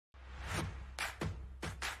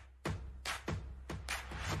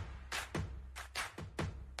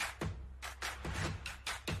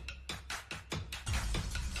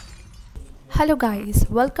Hello guys,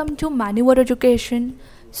 welcome to Manual Education.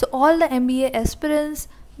 So all the MBA aspirants,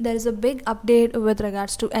 there is a big update with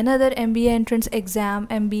regards to another MBA entrance exam,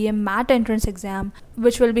 MBA MAT entrance exam,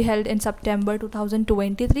 which will be held in September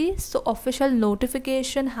 2023. So official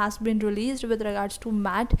notification has been released with regards to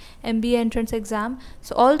MAT MBA entrance exam.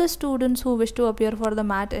 So all the students who wish to appear for the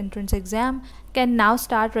MAT entrance exam can now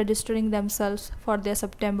start registering themselves for their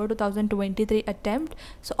September 2023 attempt.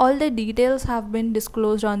 So all the details have been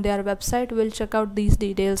disclosed on their website. We'll check out these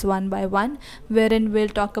details one by one, wherein we'll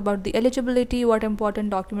talk about the eligibility, what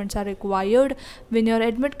important documents are required, when your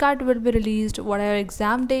admit card will be released, what are your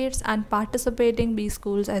exam dates, and participating B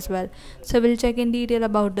schools as well. So we'll check in detail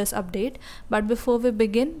about this update. But before we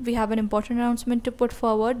begin, we have an important announcement to put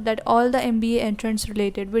forward that all the MBA entrance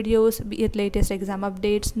related videos, be it latest exam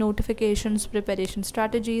updates, notifications, preparation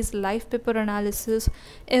strategies, live paper analysis,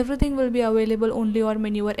 everything will be available only on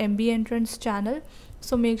Manual MBA entrance channel.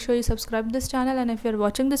 So make sure you subscribe this channel, and if you're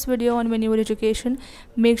watching this video on Manual Education,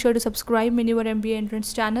 make sure to subscribe Manual MBA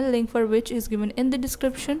entrance channel, link for which is given in the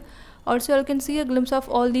description. Also, you can see a glimpse of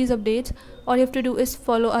all these updates. All you have to do is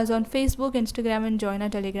follow us on Facebook, Instagram, and join our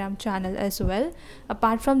Telegram channel as well.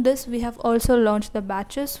 Apart from this, we have also launched the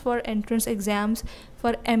batches for entrance exams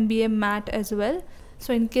for MBA MAT as well.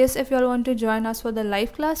 So in case if you all want to join us for the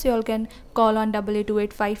live class, you all can call on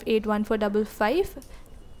 8828581455.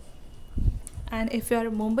 And if you are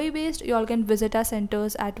Mumbai based, you all can visit our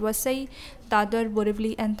centers at Vasai, Dadar,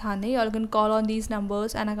 Borivali, and Thane. You all can call on these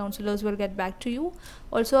numbers and our counselors will get back to you.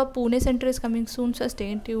 Also, our Pune center is coming soon, so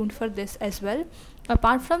stay tuned for this as well.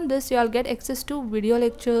 Apart from this, you all get access to video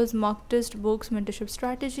lectures, mock test, books, mentorship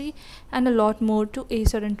strategy, and a lot more to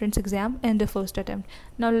ace your entrance exam in the first attempt.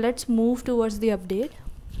 Now let's move towards the update.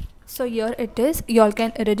 So here it is. You all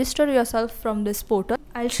can register yourself from this portal.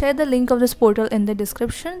 I'll share the link of this portal in the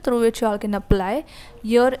description through which you all can apply.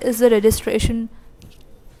 Here is the registration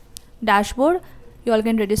dashboard. You all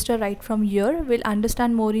can register right from here. We'll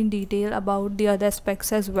understand more in detail about the other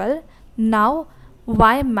aspects as well. Now,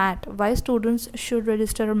 why MAT? Why students should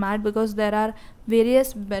register MAT? Because there are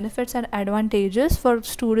various benefits and advantages for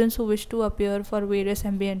students who wish to appear for various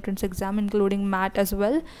MBA entrance exam, including MAT as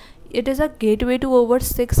well. It is a gateway to over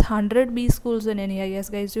 600 B schools in India. Yes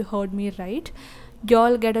guys, you heard me right.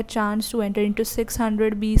 Y'all get a chance to enter into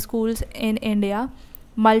 600 B schools in India.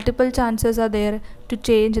 Multiple chances are there to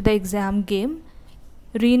change the exam game.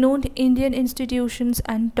 Renowned Indian institutions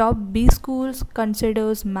and top B schools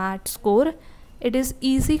considers MAT score. It is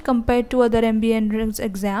easy compared to other MBA entrance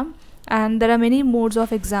exam, and there are many modes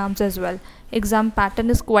of exams as well. Exam pattern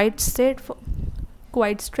is quite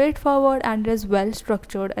straightforward and is well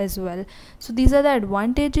structured as well. So these are the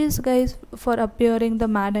advantages guys for appearing the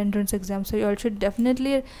MAT entrance exam. So you all should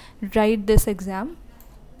definitely write this exam.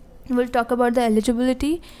 We'll talk about the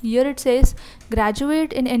eligibility. Here it says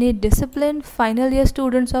graduate in any discipline. Final year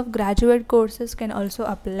students of graduate courses can also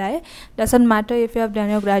apply. Doesn't matter if you have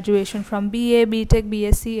done your graduation from BA, BTech,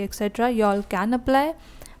 BSc, etc. You all can apply.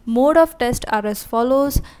 Mode of test are as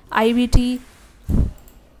follows: IBT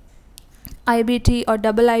or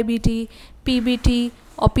double IBT, PBT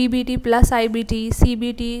or PBT plus IBT,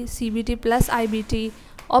 CBT, CBT plus IBT,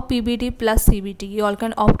 or PBT plus CBT. You all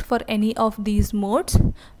can opt for any of these modes.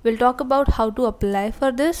 We'll talk about how to apply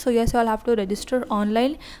for this. So yes, you all have to register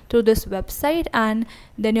online through this website, and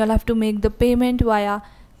then you all have to make the payment via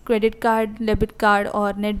credit card, debit card,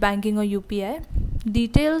 or net banking or UPI.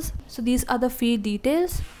 Details. So these are the fee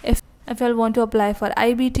details. If you all want to apply for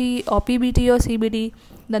IBT or PBT or CBT,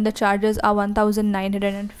 then the charges are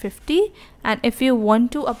 1950, and if you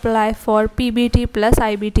want to apply for PBT plus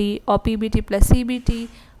IBT or PBT plus CBT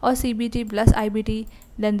or CBT plus IBT,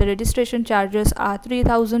 then the registration charges are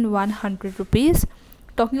 3100 rupees.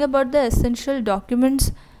 Talking about the essential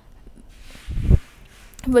documents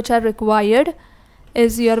which are required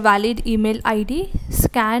is your valid email ID,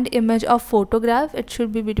 scanned image of photograph, it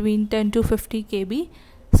should be between 10 to 50 KB,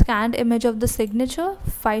 scanned image of the signature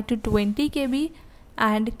 5 to 20 KB,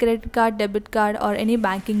 and credit card, debit card, or any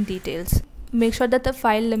banking details. Make sure that the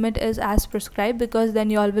file limit is as prescribed, because then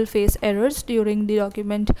you all will face errors during the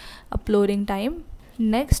document uploading time.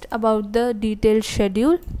 Next, about the detailed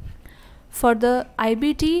schedule. For the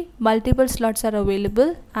IBT, multiple slots are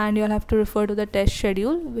available, and you'll have to refer to the test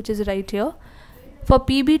schedule, which is right here. For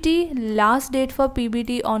PBT, last date for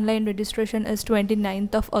PBT online registration is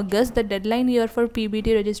 29th of August. The deadline here for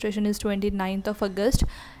PBT registration is 29th of August.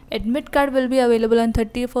 Admit card will be available on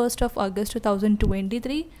 31st of August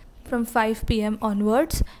 2023 from 5 PM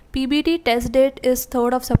onwards. PBT test date is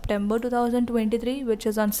 3rd of September 2023, which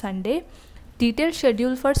is on Sunday. Detailed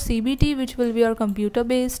schedule for CBT, which will be your computer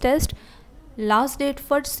based test, Last date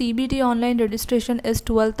for CBT online registration is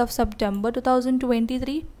 12th of September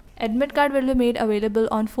 2023. Admit card will be made available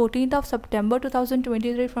on 14th of September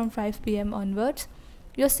 2023 from 5 p.m. onwards.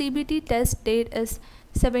 Your CBT test date is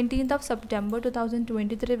 17th of September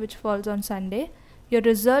 2023, which falls on Sunday. Your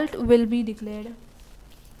result will be declared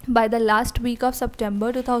by the last week of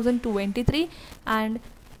September 2023, and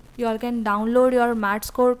you all can download your MAT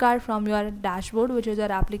scorecard from your dashboard, which is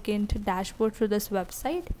your applicant dashboard, through this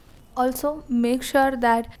website. Also, make sure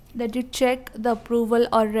that you check the approval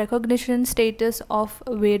or recognition status of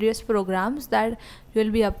various programs that you will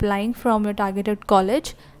be applying from your targeted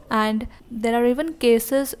college. And there are even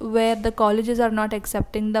cases where the colleges are not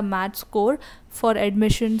accepting the MAT score for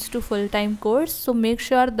admissions to full-time course. So make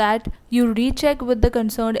sure that you recheck with the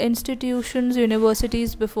concerned institutions,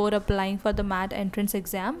 universities before applying for the MAT entrance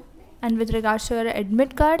exam. And with regards to your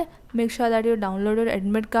admit card, make sure that you download your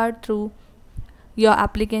admit card through your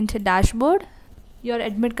applicant dashboard. Your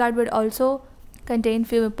admit card would also contain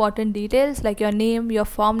few important details like your name, your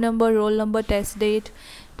form number, roll number, test date,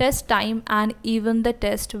 test time, and even the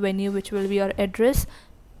test venue, which will be your address,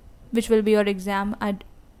 which will be your exam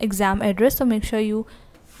address. So make sure you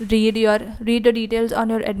read the details on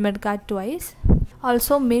your admit card twice.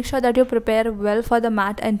 Also, make sure that you prepare well for the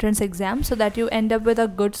MAT entrance exam so that you end up with a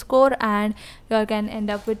good score and you all can end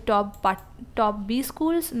up with top B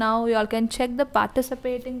schools. Now you all can check the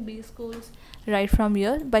participating B schools right from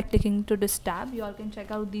here by clicking to this tab. You all can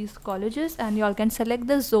check out these colleges and you all can select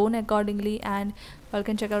the zone accordingly, and you all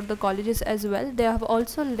can check out the colleges as well. They have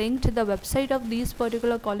also linked the website of these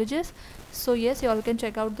particular colleges. So yes, you all can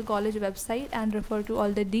check out the college website and refer to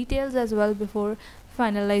all the details as well before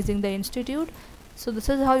finalizing the institute. So this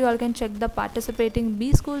is how you all can check the participating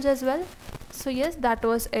B schools as well. So yes, that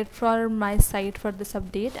was it from my side for this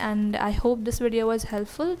update, and I hope this video was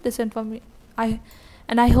helpful.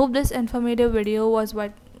 I hope this informative video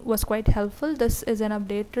was quite helpful. This is an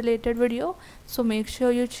update related video, so make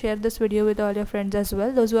sure you share this video with all your friends as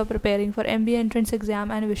well, those who are preparing for MBA entrance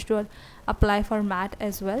exam and wish to apply for MAT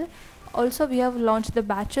as well. Also, we have launched the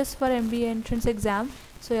batches for MBA entrance exam,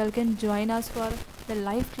 so you all can join us for the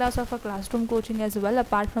live class of a classroom coaching as well.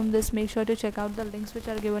 Apart from this, make sure to check out the links which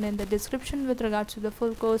are given in the description with regards to the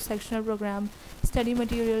full course, sectional program, study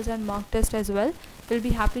materials, and mock test as well. We'll be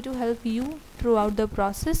happy to help you throughout the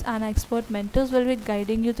process, and expert mentors will be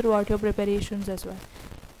guiding you throughout your preparations as well.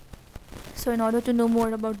 So in order to know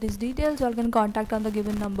more about these details, you all can contact on the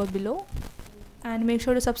given number below, and make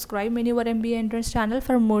sure to subscribe to our MBA entrance channel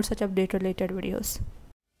for more such update related videos.